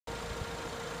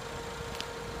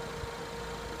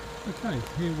Okay,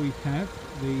 here we have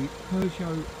the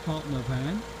Peugeot partner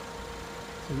van.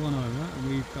 It's a one owner, and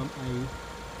we've done a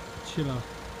chiller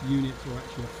unit, or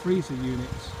actually a freezer unit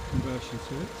conversion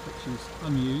to it, which is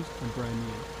unused and brand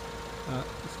new.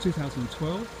 It's 2012.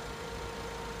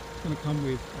 It's going to come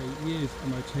with a year's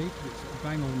MOT because it's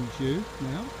bang on due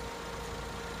now.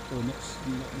 Or not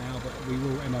now, but we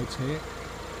will MOT it.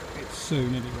 It's soon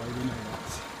anyway, we know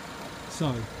that. So,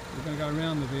 we're going to go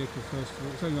around the vehicle first of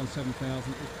all. It's only on 7,000,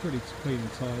 it's pretty clean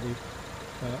and tidy.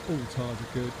 All the tyres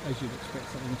are good, as you'd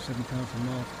expect something 7,000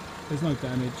 miles. There's no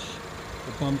damage,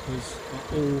 the bumpers are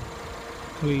all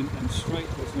clean and straight,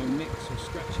 there's no nicks or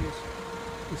scratches.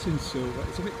 It's in silver,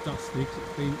 it's a bit dusty because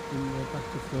it's been in the back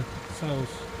of the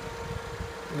sales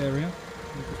area.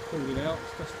 I just pulled it out,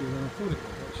 it's dustier than I thought it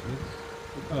was actually.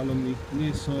 We'll go along the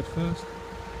near side first.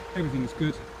 Everything is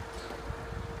good.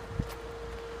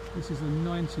 This is a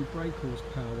 90 brake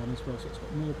horsepower one as well, so it's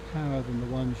got more power than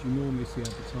the ones you normally see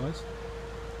advertised.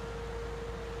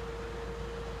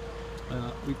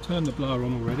 We've turned the blower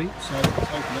on already, so let's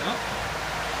open it up.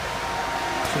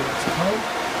 So it's cold.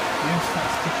 Yes,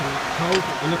 that's typically cold,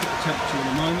 but we'll look at the temperature in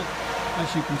a moment.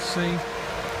 As you can see,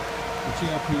 the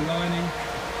GRP lining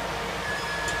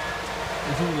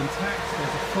is all intact.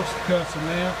 There's a frost curtain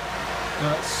there.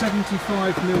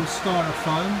 75mm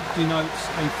styrofoam denotes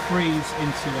a freeze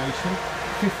insulation.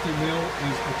 50mm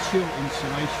is a chill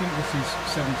insulation. This is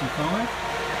 75.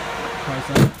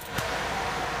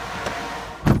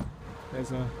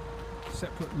 There's a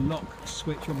separate lock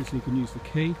switch. Obviously you can use the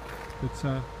key,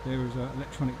 but there is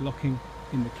electronic locking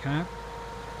in the cab.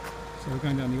 So we're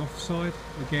going down the off side.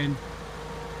 Again,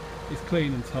 it's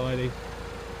clean and tidy.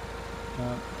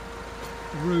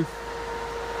 The roof,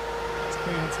 it's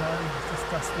clean and tidy, it's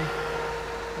just dusty.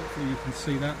 Hopefully you can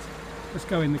see that. Let's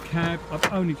go in the cab.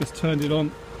 I've only just turned it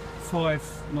on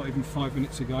not even 5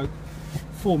 minutes ago,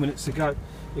 4 minutes ago.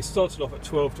 It started off at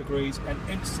 12 degrees and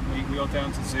instantly we are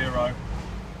down to 0.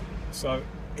 So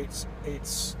it's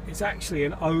actually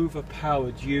an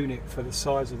overpowered unit for the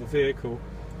size of the vehicle.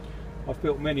 I've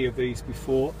built many of these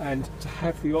before, and to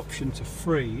have the option to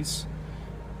freeze,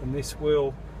 and this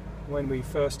will, when we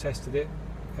first tested it,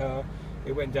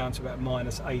 it went down to about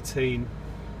 -18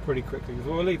 pretty quickly.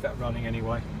 We'll leave that running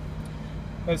anyway.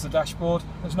 There's the dashboard.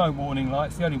 There's no warning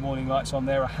lights. The only warning lights on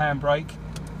there are handbrake,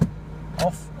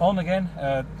 on again,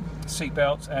 seat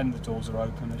belts, and the doors are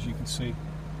open. As you can see,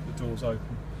 the doors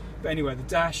open. But anyway, the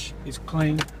dash is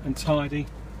clean and tidy.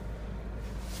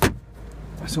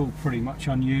 That's all pretty much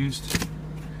unused.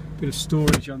 Bit of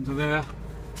storage under there.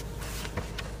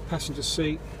 Passenger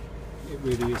seat, it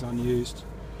really is unused.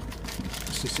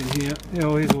 What's this in here?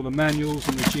 Here's all the manuals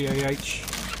and the GAH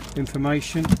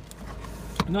information.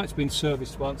 I know it's been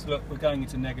serviced once. Look, we're going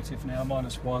into negative now,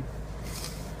 -1.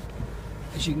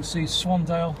 As you can see,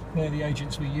 Swandale, they're the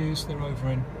agents we use. They're over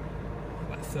in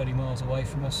about 30 miles away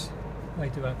from us. They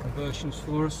do our conversions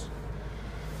for us.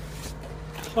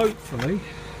 Hopefully,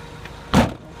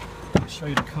 I'll show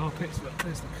you the carpets. Look,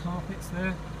 there's the carpets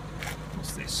there.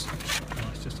 What's this? Oh,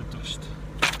 it's just a dust,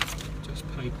 just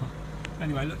paper.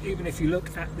 Anyway, look, even if you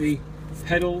look at the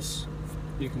pedals,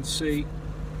 you can see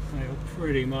they are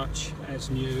pretty much as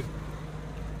new.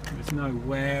 There's no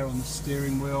wear on the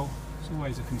steering wheel. It's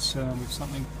always a concern with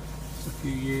something that's a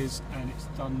few years and it's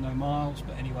done no miles,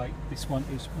 but anyway, this one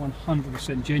is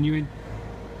 100% genuine.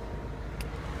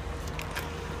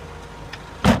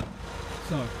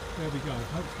 So, there we go.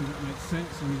 Hopefully that makes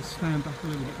sense. I'm going to stand back a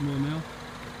little bit more now,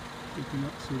 so you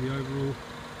can see the overall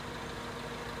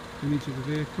image of the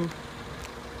vehicle.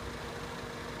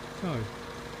 So,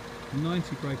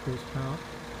 90 brake horsepower,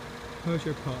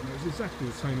 Peugeot partner is exactly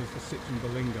the same as the Citroen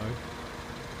Berlingo.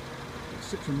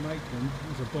 Citroen make them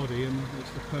as a body, and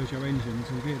it's the Peugeot engines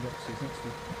and gearboxes.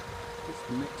 That's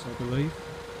the mix, I believe.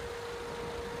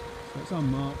 So it's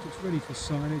unmarked, it's ready for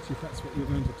signage if that's what you're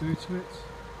going to do to it.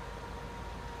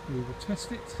 We will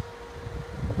test it.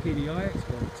 PDI,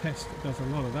 well, the test does a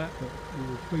lot of that, but we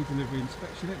will pre-delivery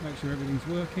inspection it, make sure everything's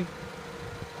working.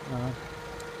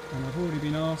 And I've already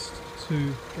been asked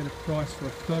to get a price for a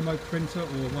thermo printer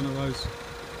or one of those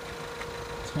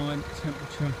time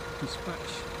temperature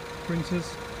dispatch printers.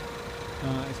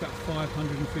 It's about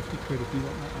 550 quid if you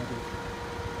want that added.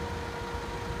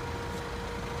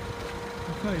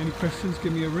 Okay, any questions,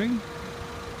 give me a ring.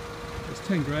 It's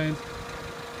 10 grand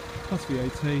plus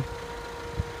VAT. It'll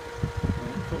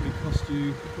probably cost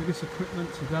you, with this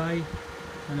equipment today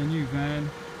and a new van,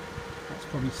 that's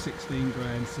probably 16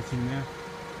 grand sitting there.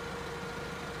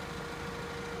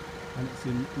 And it's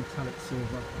in metallic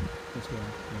silver as well.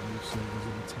 Yeah, all silvers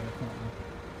in metallic, aren't they?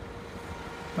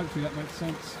 Hopefully that makes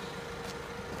sense.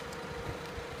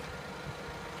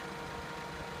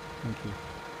 Thank you.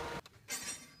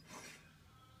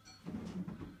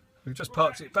 We've just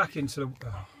parked it back into the...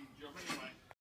 Oh.